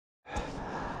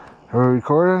Are we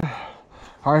recording?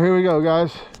 All right, here we go,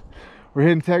 guys. We're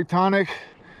hitting Tectonic.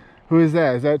 Who is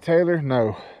that? Is that Taylor?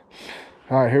 No.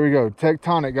 All right, here we go.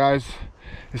 Tectonic, guys.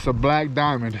 It's a black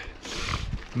diamond.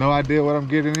 No idea what I'm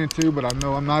getting into, but I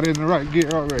know I'm not in the right gear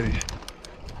already.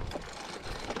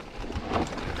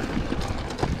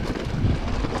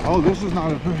 Oh, this is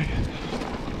not a very...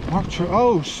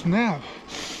 Oh, snap.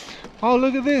 Oh,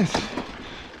 look at this.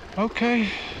 Okay.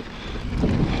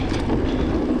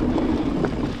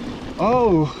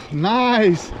 Oh,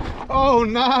 nice. Oh,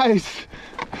 nice.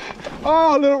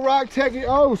 Oh, little rock techie.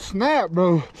 Oh, snap,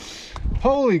 bro.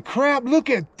 Holy crap, look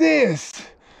at this.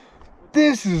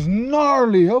 This is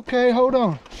gnarly. Okay, hold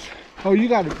on. Oh, you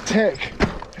got a tech.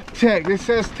 Tech. It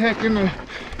says tech in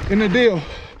the deal.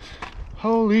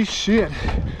 Holy shit.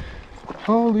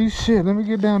 Holy shit. Let me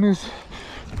get down this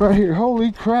right here.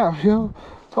 Holy crap, yo.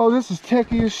 Oh, this is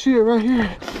techie as shit right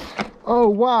here. Oh,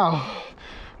 wow.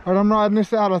 All right, I'm riding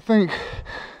this out, I think.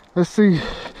 Let's see. All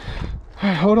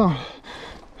right, hold on. All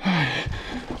right.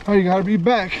 Oh, you gotta be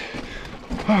back.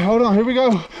 All right, hold on, here we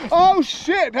go. Oh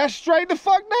shit, that's straight the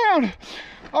fuck down.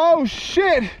 Oh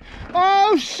shit.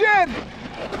 Oh shit.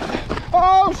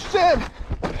 Oh shit.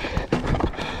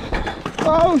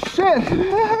 Oh shit.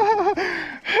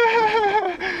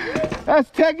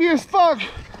 That's techie as fuck.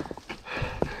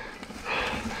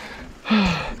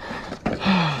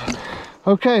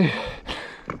 Okay.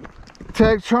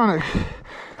 Tectonic,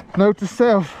 note to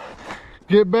self,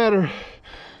 get better.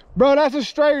 Bro, that's a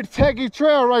straight techie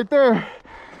trail right there.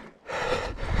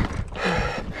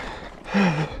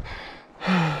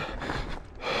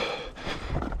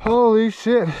 Holy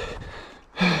shit.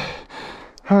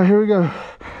 All right, here we go.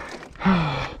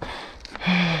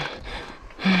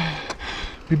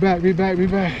 Be back, be back, be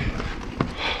back.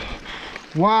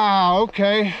 Wow,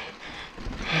 okay.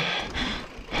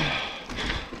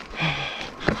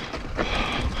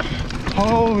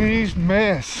 Holy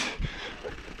mess.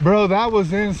 Bro, that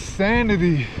was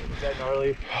insanity. Is that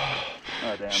gnarly?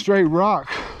 Oh, damn. Straight rock.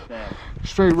 Damn.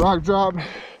 Straight rock drop.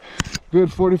 Good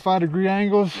 45-degree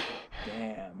angles.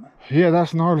 Damn. Yeah,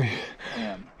 that's gnarly.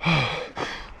 Damn.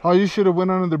 Oh, you should have went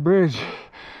under the bridge.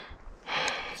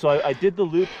 So I did the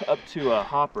loop up to a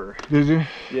Hopper. Did you?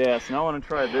 Yeah, so now I want to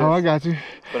try this. Oh, I got you.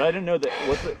 But I didn't know that,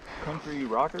 what's it, Country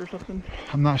Rocker or something?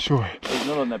 I'm not sure. There's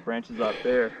another one that branches out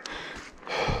there.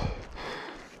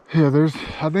 Yeah,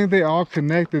 I think they all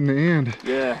connect in the end.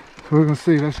 Yeah. We're gonna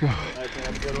see, let's go. All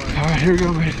right, here we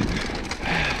go, man.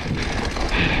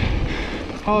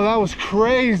 Oh, that was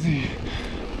crazy.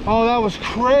 Oh, that was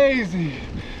crazy.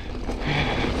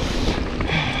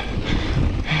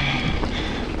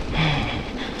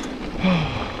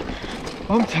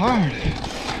 I'm tired.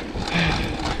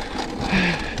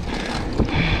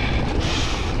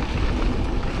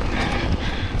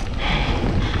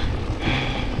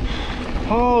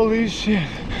 Holy shit.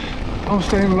 I'm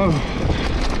staying low.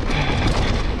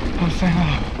 I'm staying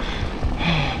low.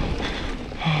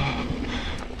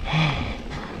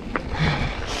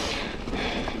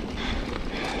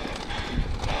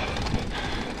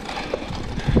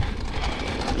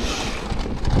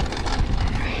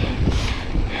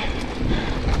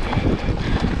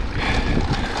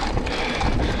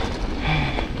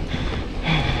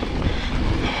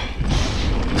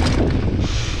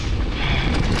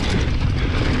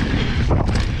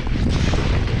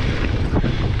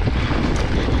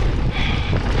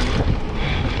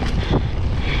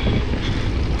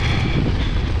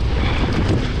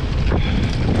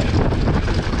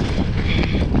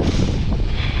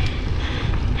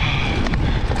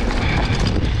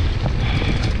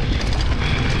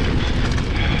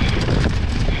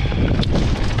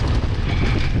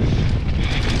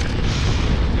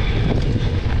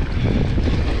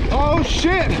 Oh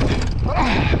shit!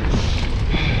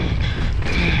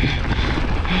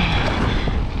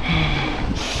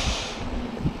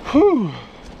 Whew.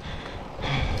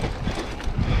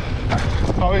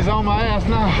 Oh, he's on my ass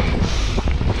now.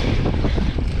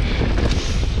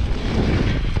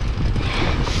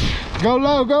 Go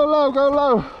low, go low, go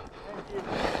low.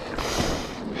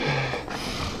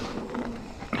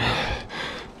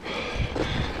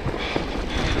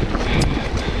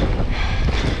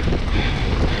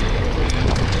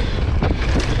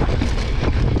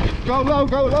 Go low,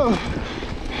 go low.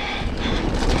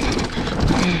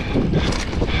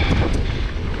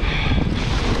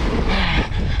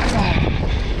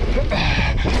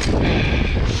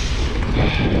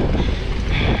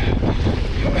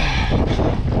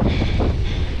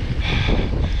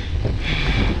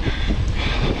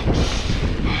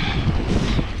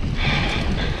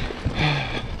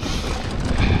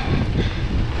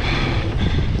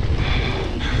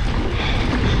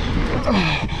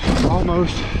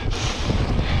 Almost.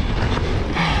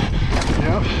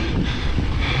 Yep.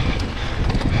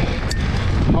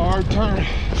 Hard turn.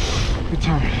 Good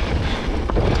turn.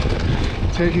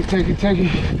 Take it, take it, take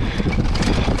it.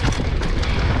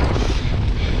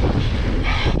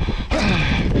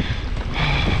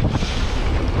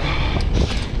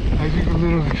 Like you can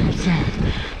literally come down to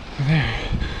there.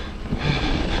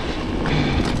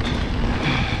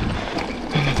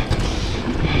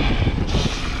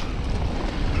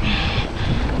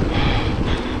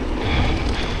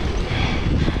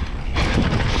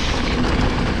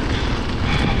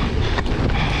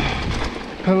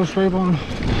 Pedal scrape on him.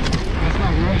 That's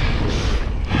not good.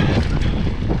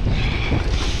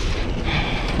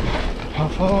 I'll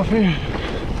fall off here.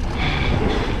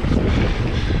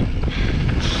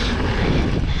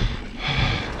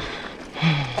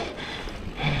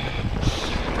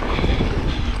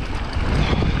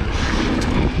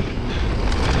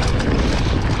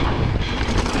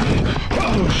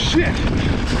 Oh shit!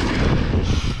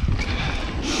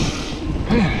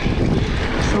 Man,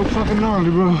 it's so fucking gnarly,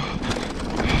 bro.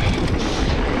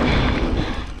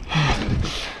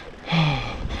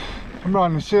 I'm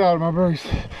riding the shit out of my brakes.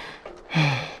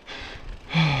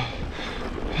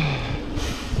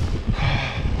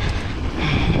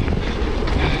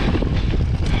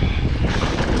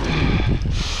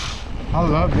 I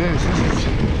love this.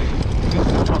 This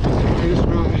is fucking the greatest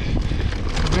ride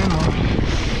I've been on.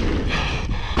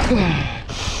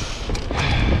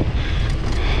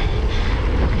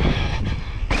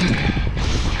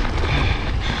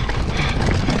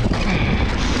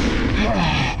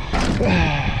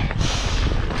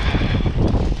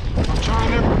 I'm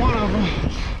trying every one of them.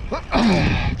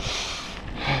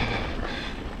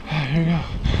 Here we go.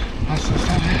 Nice little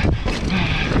step there.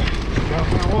 Get off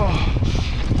that wall.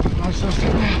 Nice little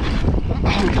step there.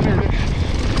 Oh, cleared it.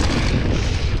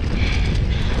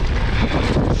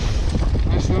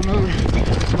 Nice little motor.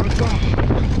 On the top.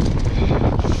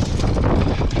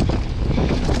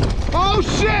 Oh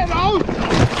shit! Oh!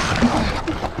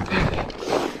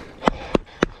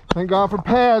 Thank God for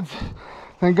pads.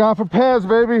 Thank God for pads,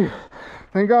 baby.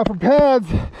 Thank God for pads.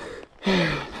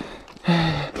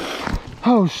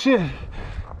 Oh shit.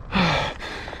 I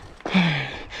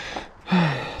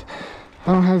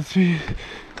don't have the speed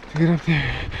to get up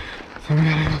there, so we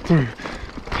gotta go through.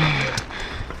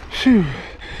 Shoo.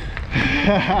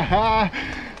 I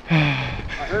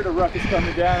heard a ruckus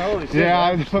coming down. Holy shit. Yeah,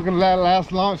 I fucking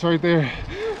last launch right there.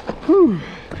 Whew.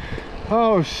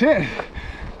 Oh shit.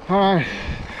 All right.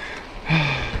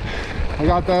 I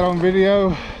got that on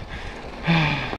video.